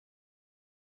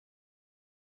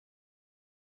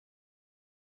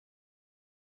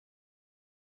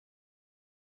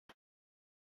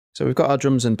So we've got our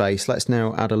drums and bass. Let's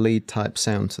now add a lead type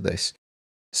sound to this.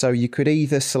 So you could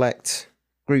either select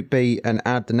group B and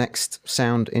add the next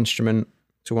sound instrument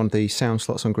to one of the sound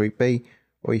slots on group B,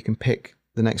 or you can pick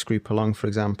the next group along, for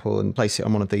example, and place it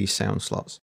on one of these sound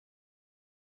slots.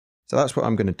 So that's what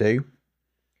I'm going to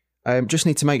do. Just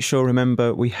need to make sure,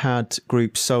 remember, we had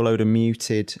groups soloed and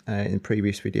muted in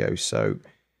previous videos. So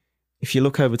if you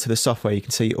look over to the software, you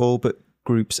can see all but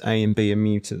groups A and B are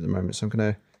muted at the moment. So I'm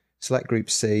going to select group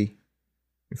C,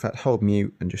 in fact, hold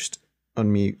mute and just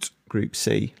unmute group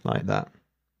C like that.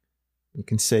 You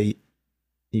can see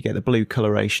you get the blue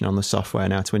coloration on the software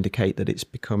now to indicate that it's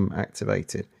become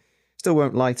activated. Still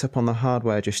won't light up on the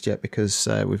hardware just yet because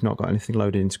we've not got anything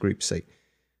loaded into group C.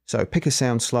 So pick a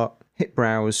sound slot, hit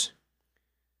browse.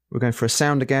 We're going for a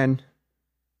sound again.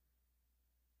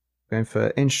 We're going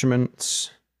for instruments,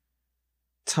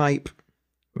 type.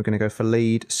 We're going to go for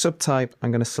lead. Subtype, I'm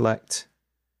going to select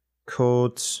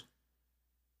chords.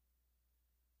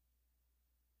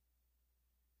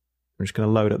 I'm just going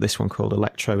to load up this one called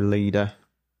Electro Leader.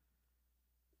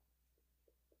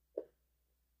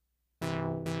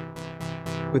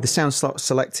 With the sound slot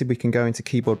selected, we can go into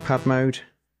keyboard pad mode.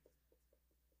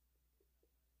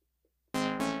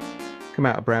 Come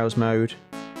out of browse mode.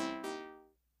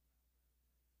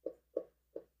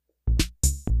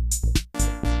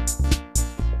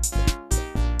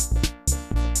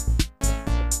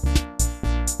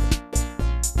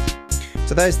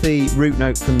 So there's the root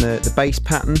note from the bass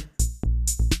pattern.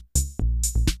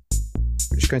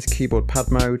 We're just going to keyboard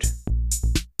pad mode.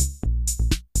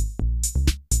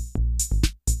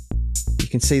 You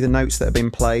can see the notes that have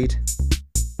been played.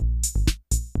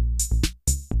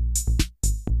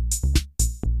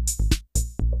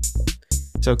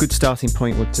 So a good starting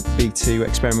point would be to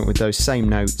experiment with those same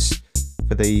notes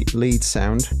for the lead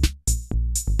sound.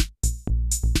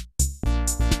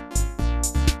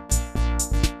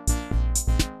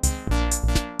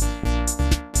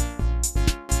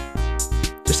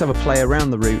 Just have a play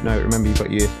around the root note. Remember, you've got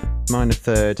your minor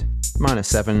third, minor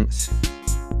seventh,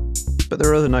 but there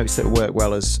are other notes that work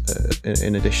well as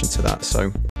in addition to that.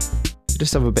 So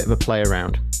just have a bit of a play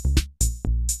around.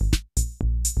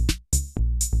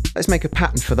 Let's make a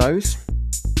pattern for those.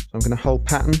 So I'm going to hold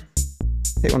pattern,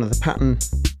 hit one of the pattern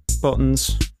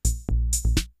buttons,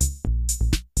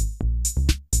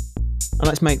 and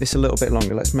let's make this a little bit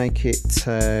longer. Let's make it,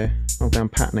 hold down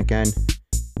pattern again.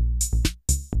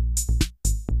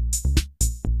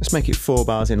 Let's make it 4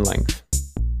 bars in length.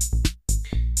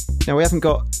 Now we haven't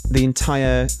got the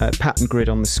entire pattern grid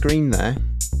on the screen there.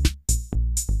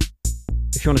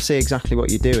 If you want to see exactly what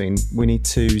you're doing, we need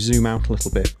to zoom out a little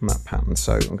bit from that pattern.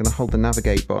 So I'm going to hold the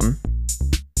navigate button,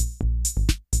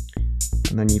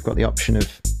 and then you've got the option of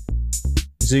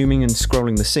zooming and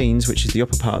scrolling the scenes, which is the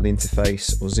upper part of the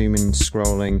interface, or zooming and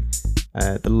scrolling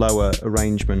the lower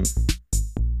arrangement,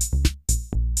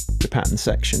 the pattern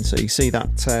section. So you see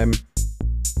that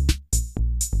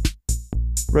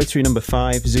rotary number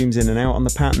 5 zooms in and out on the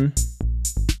pattern.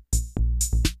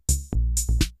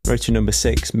 Rotary number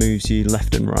 6 moves you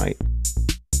left and right.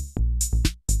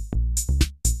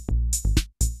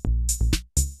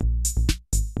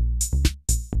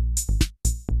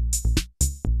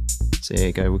 So here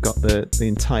you go, we've got the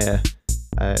entire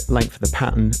length of the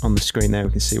pattern on the screen there.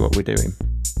 We can see what we're doing.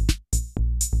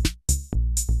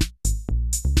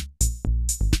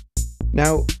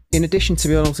 Now, in addition to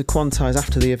being able to quantize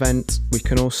after the event, we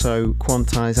can also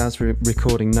quantize as we're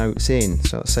recording notes in,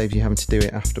 so that saves you having to do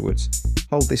it afterwards.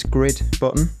 Hold this grid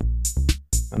button,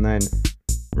 and then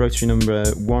rotary number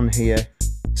 1 here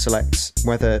selects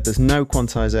whether there's no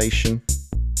quantization,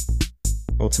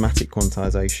 automatic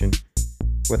quantization,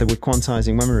 whether we're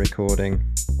quantizing when we're recording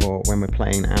or when we're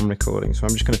playing and recording. So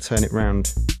I'm just going to turn it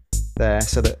round there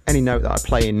so that any note that I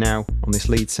play in now on this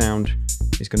lead sound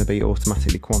is going to be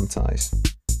automatically quantized.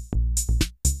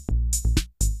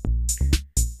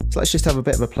 So let's just have a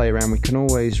bit of a play around. We can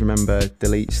always remember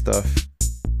delete stuff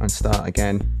and start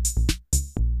again.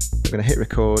 We're going to hit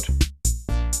record.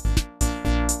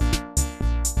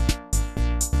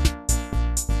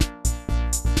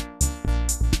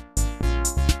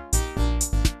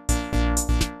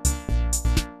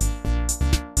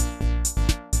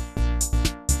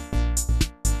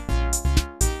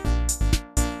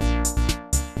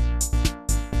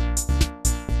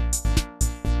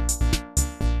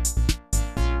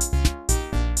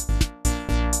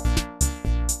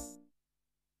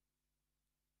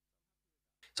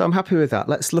 So I'm happy with that.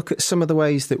 Let's look at some of the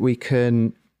ways that we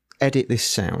can edit this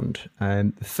sound.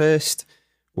 The first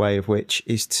way of which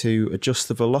is to adjust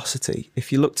the velocity.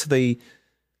 If you look to the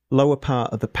lower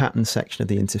part of the pattern section of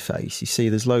the interface, you see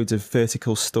there's loads of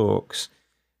vertical stalks.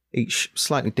 each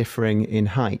slightly differing in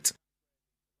height.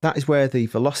 That is where the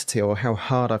velocity, or how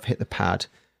hard I've hit the pad,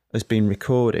 has been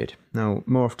recorded. Now,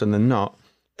 more often than not,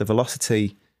 the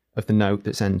velocity of the note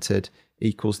that's entered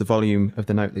equals the volume of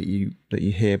the note that you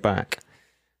hear back.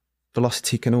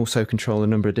 Velocity can also control a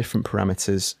number of different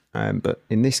parameters, but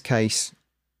in this case,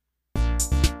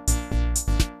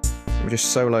 we'll just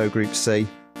solo group C.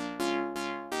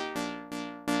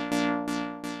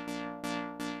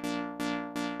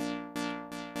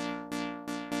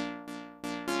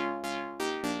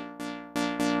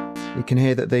 You can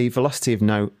hear that the velocity of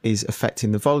note is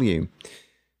affecting the volume.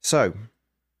 So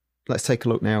let's take a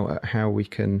look now at how we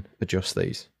can adjust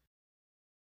these.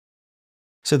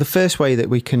 So the first way that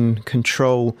we can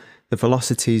control the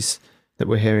velocities that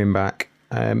we're hearing back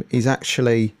is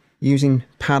actually using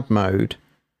pad mode.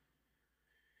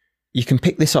 You can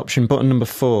pick this option, button number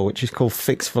 4, which is called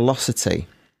fixed velocity.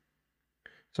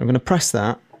 So I'm going to press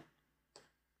that,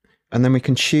 and then we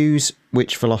can choose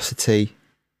which velocity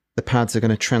the pads are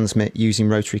going to transmit using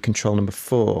rotary control number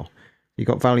 4. You've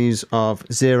got values of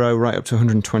 0 right up to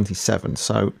 127.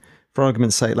 So for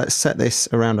argument's sake, let's set this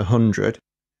around 100.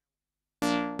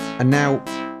 And now,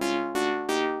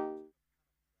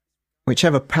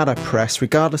 whichever pad I press,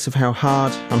 regardless of how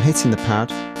hard I'm hitting the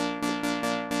pad,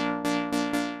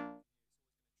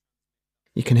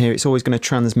 you can hear it's always going to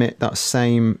transmit that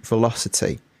same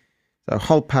velocity. So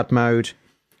hold pad mode,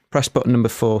 press button number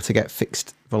 4 to get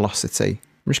fixed velocity.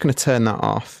 I'm just going to turn that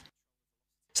off.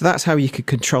 So that's how you could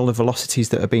control the velocities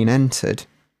that are being entered.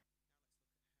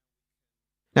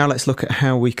 Now let's look at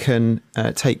how we can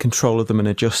take control of them and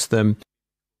adjust them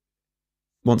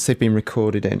once they've been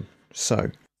recorded in. So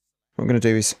what I'm going to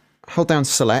do is hold down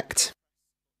select,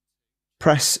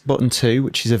 press button 2,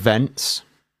 which is events,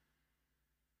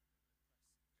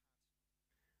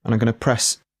 and I'm going to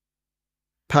press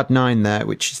pad 9 there,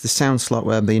 which is the sound slot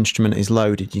where the instrument is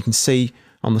loaded. You can see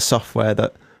on the software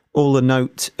that all the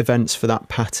note events for that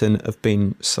pattern have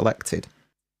been selected.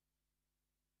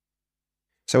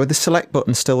 So with the select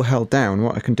button still held down,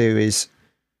 what I can do is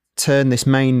turn this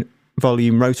main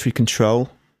volume rotary control.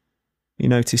 You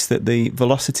notice that the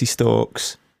velocity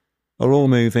stalks are all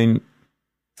moving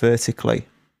vertically.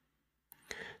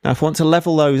 Now if I want to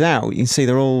level those out, you can see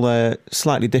they're all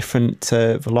slightly different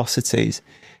velocities.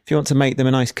 If you want to make them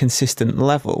a nice consistent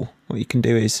level, what you can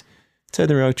do is turn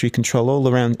the rotary control all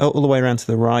the way around to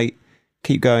the right,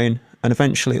 keep going, and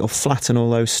eventually it'll flatten all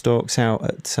those stalks out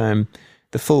at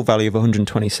the full value of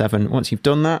 127. Once you've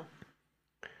done that,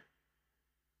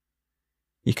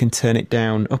 you can turn it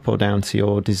down, up or down to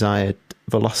your desired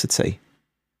velocity.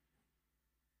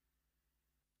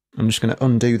 I'm just going to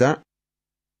undo that.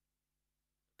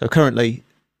 So currently,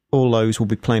 all those will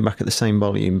be playing back at the same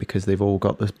volume because they've all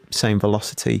got the same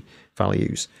velocity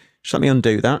values. Just let me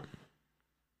undo that.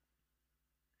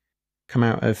 Come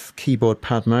out of keyboard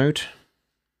pad mode.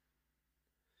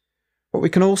 What we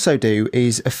can also do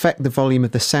is affect the volume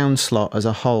of the sound slot as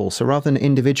a whole. So rather than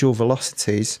individual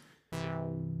velocities,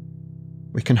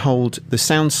 we can hold the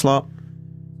sound slot,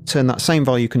 turn that same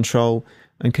volume control,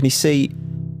 and can you see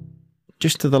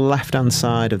just to the left hand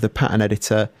side of the pattern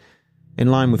editor, in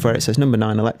line with where it says number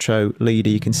 9 electro leader,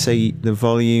 you can see the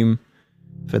volume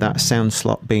for that sound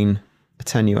slot being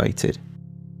attenuated.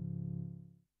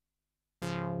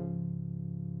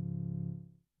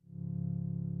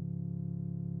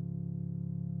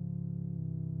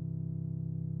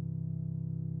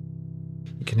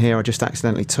 You can hear I just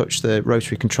accidentally touched the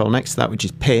rotary control next to that, which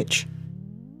is pitch.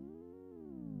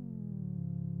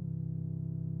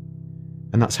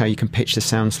 And that's how you can pitch the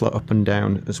sound slot up and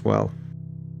down as well.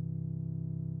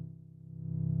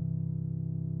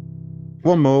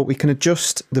 One more, we can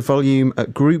adjust the volume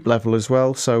at group level as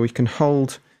well. So we can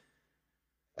hold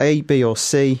A, B or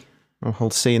C. I'll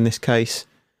hold C in this case.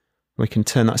 We can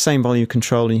turn that same volume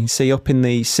control, and you can see up in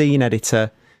the scene editor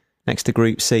next to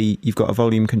group C, you've got a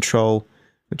volume control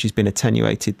which has been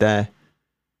attenuated there.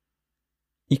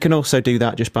 You can also do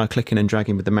that just by clicking and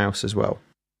dragging with the mouse as well.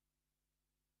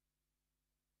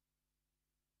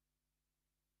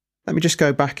 Let me just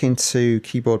go back into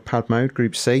keyboard pad mode,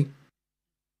 group C.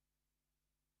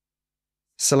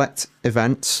 Select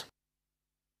events.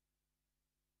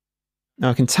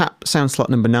 Now I can tap sound slot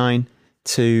number 9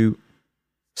 to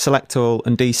select all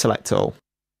and deselect all.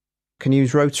 I can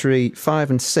use rotary 5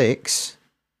 and 6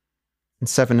 and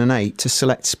 7 and 8 to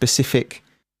select specific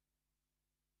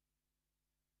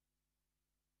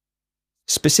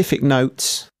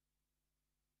notes.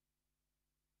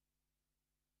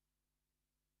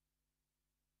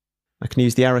 I can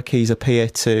use the arrow keys up here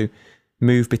to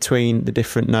move between the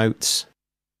different notes.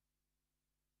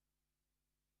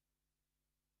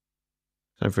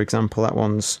 So for example, that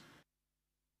one's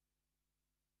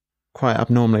quite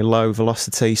abnormally low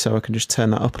velocity, so I can just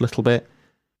turn that up a little bit.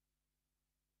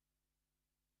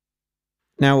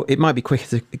 Now, it might be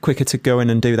quicker to go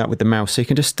in and do that with the mouse. So you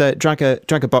can just drag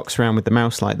a box around with the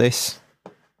mouse like this.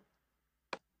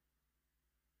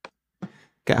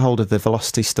 Get hold of the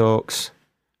velocity stalks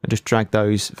and just drag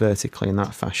those vertically in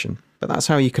that fashion. But that's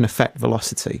how you can affect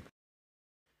velocity.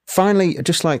 Finally, I'd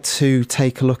just like to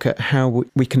take a look at how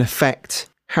we can affect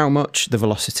how much the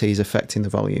velocity is affecting the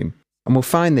volume. And we'll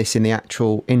find this in the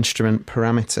actual instrument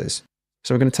parameters.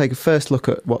 So we're going to take a first look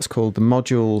at what's called the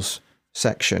modules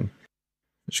section.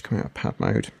 Just come out of pad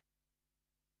mode.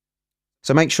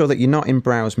 So make sure that you're not in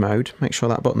browse mode. Make sure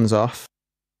that button's off.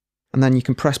 And then you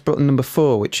can press button number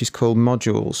 4, which is called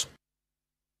modules.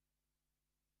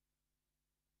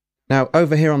 Now,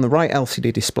 over here on the right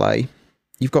LCD display,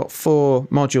 you've got 4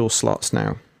 module slots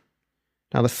now.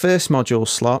 Now, the first module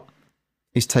slot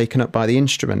is taken up by the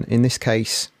instrument, in this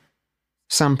case,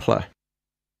 sampler.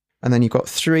 And then you've got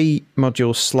 3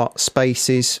 module slot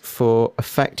spaces for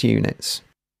effect units.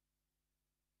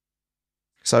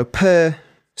 So per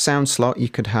sound slot, you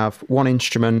could have 1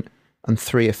 instrument and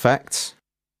 3 effects.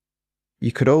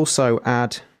 You could also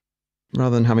add,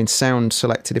 rather than having sound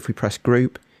selected if we press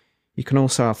group, you can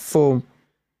also have 4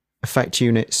 effect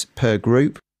units per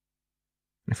group.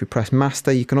 And if we press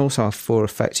master, you can also have 4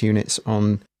 effect units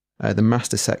on the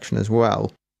master section as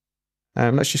well.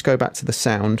 Let's just go back to the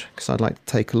sound, because I'd like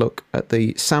to take a look at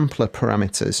the sampler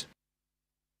parameters.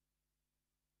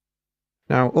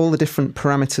 Now, all the different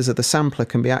parameters of the sampler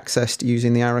can be accessed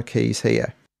using the arrow keys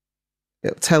here.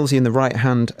 It tells you in the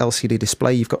right-hand LCD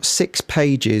display you've got 6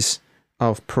 pages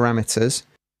of parameters,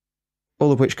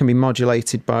 all of which can be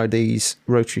modulated by these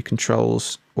rotary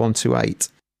controls 1 to 8.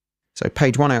 So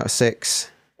page 1 out of 6,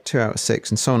 2 out of 6,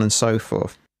 and so on and so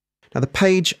forth. Now, the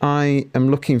page I am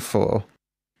looking for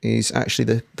is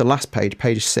actually the last page,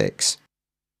 page 6.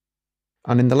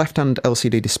 And in the left-hand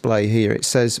LCD display here, it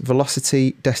says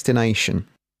velocity destination.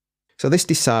 So this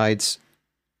decides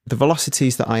the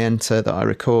velocities that I enter, that I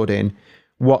record in,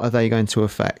 what are they going to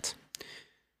affect?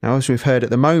 Now, as we've heard at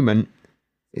the moment,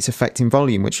 it's affecting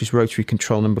volume, which is rotary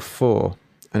control number 4,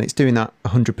 and it's doing that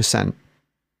 100%.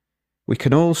 We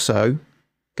can also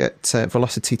get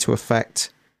velocity to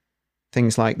affect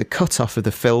things like the cutoff of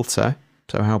the filter,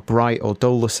 so how bright or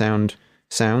dull the sound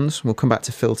sounds. We'll come back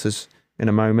to filters in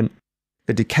a moment.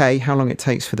 The decay, how long it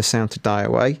takes for the sound to die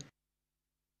away.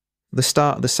 The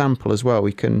start of the sample as well,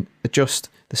 we can adjust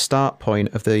the start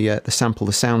point of the sample,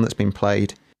 the sound that's been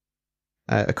played,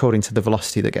 according to the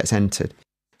velocity that gets entered.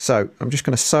 So I'm just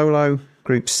going to solo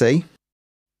group C.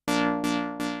 You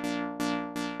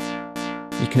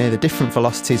can hear the different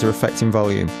velocities are affecting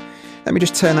volume. Let me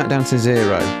just turn that down to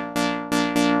 0.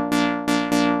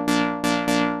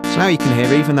 So now you can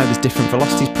hear, even though there's different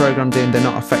velocities programmed in, they're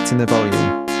not affecting the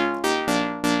volume.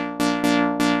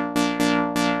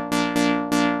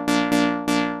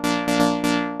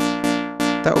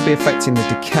 That will be affecting the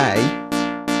decay,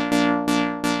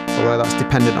 although that's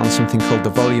dependent on something called the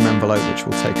volume envelope, which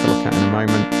we'll take a look at in a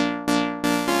moment.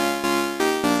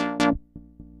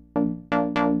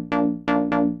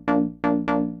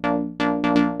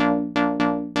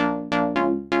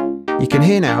 You can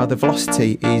hear now the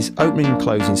velocity is opening and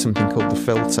closing something called the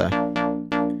filter.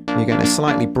 You're getting a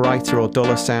slightly brighter or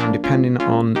duller sound depending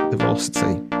on the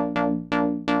velocity.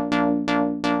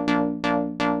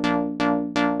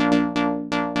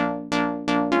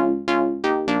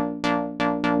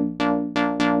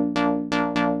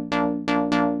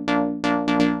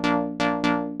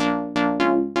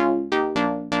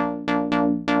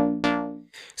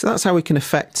 So that's how we can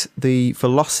affect the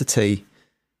velocity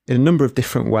in a number of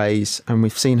different ways, and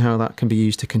we've seen how that can be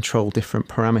used to control different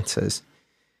parameters.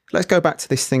 Let's go back to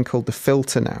this thing called the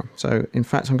filter now. So in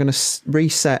fact, I'm going to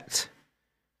reset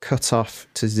cutoff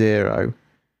to 0.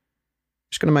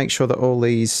 Just going to make sure that all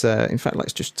these, in fact,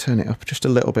 let's just turn it up just a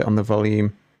little bit on the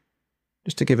volume,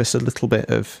 just to give us a little bit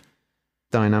of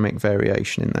dynamic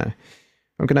variation in there.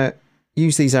 I'm going to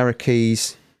use these arrow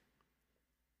keys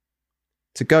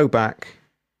to go back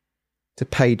to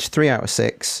page 3 out of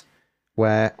 6,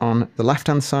 where on the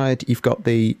left-hand side, you've got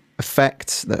the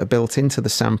effects that are built into the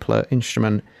sampler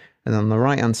instrument, and on the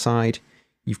right-hand side,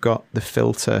 you've got the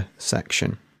filter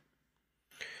section.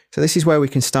 So this is where we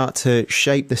can start to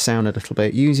shape the sound a little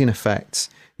bit, using effects,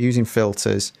 using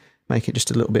filters, make it just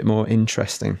a little bit more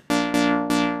interesting.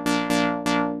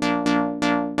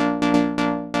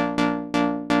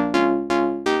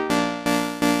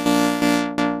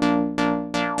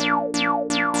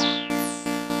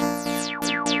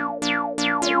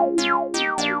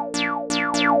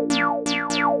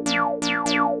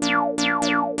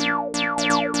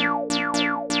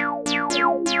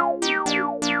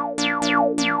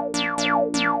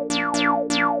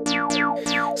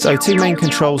 So two main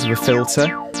controls of a filter.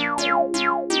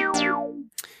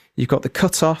 You've got the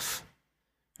cutoff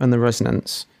and the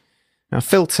resonance. Now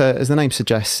filter, as the name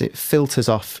suggests, it filters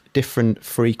off different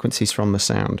frequencies from the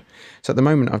sound. So at the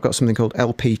moment I've got something called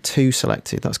LP2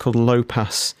 selected. That's called low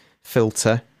pass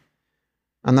filter.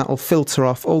 And that will filter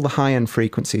off all the high end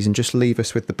frequencies and just leave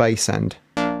us with the bass end.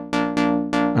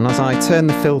 And as I turn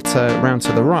the filter round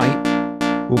to the right,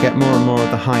 we'll get more and more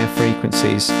of the higher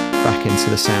frequencies back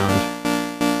into the sound.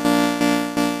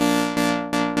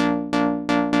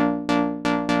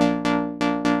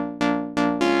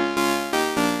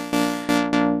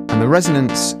 And the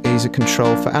resonance is a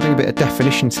control for adding a bit of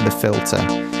definition to the filter.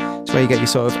 It's where you get your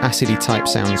sort of acidy type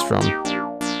sounds from.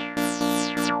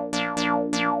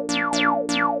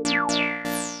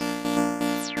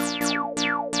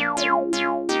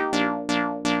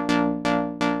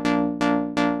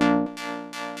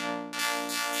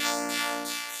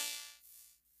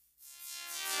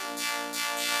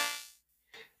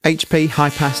 HP high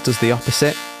pass does the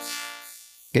opposite.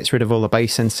 Gets rid of all the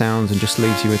bass end sounds and just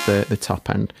leaves you with the top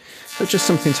end. So it's just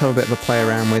something to have a bit of a play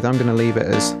around with. I'm going to leave it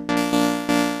as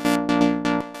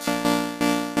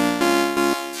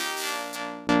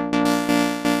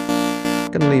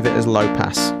low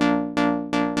pass.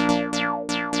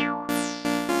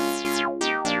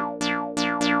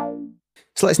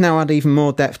 So let's now add even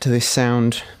more depth to this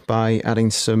sound by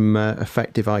adding some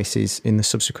effect devices in the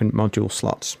subsequent module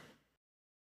slots.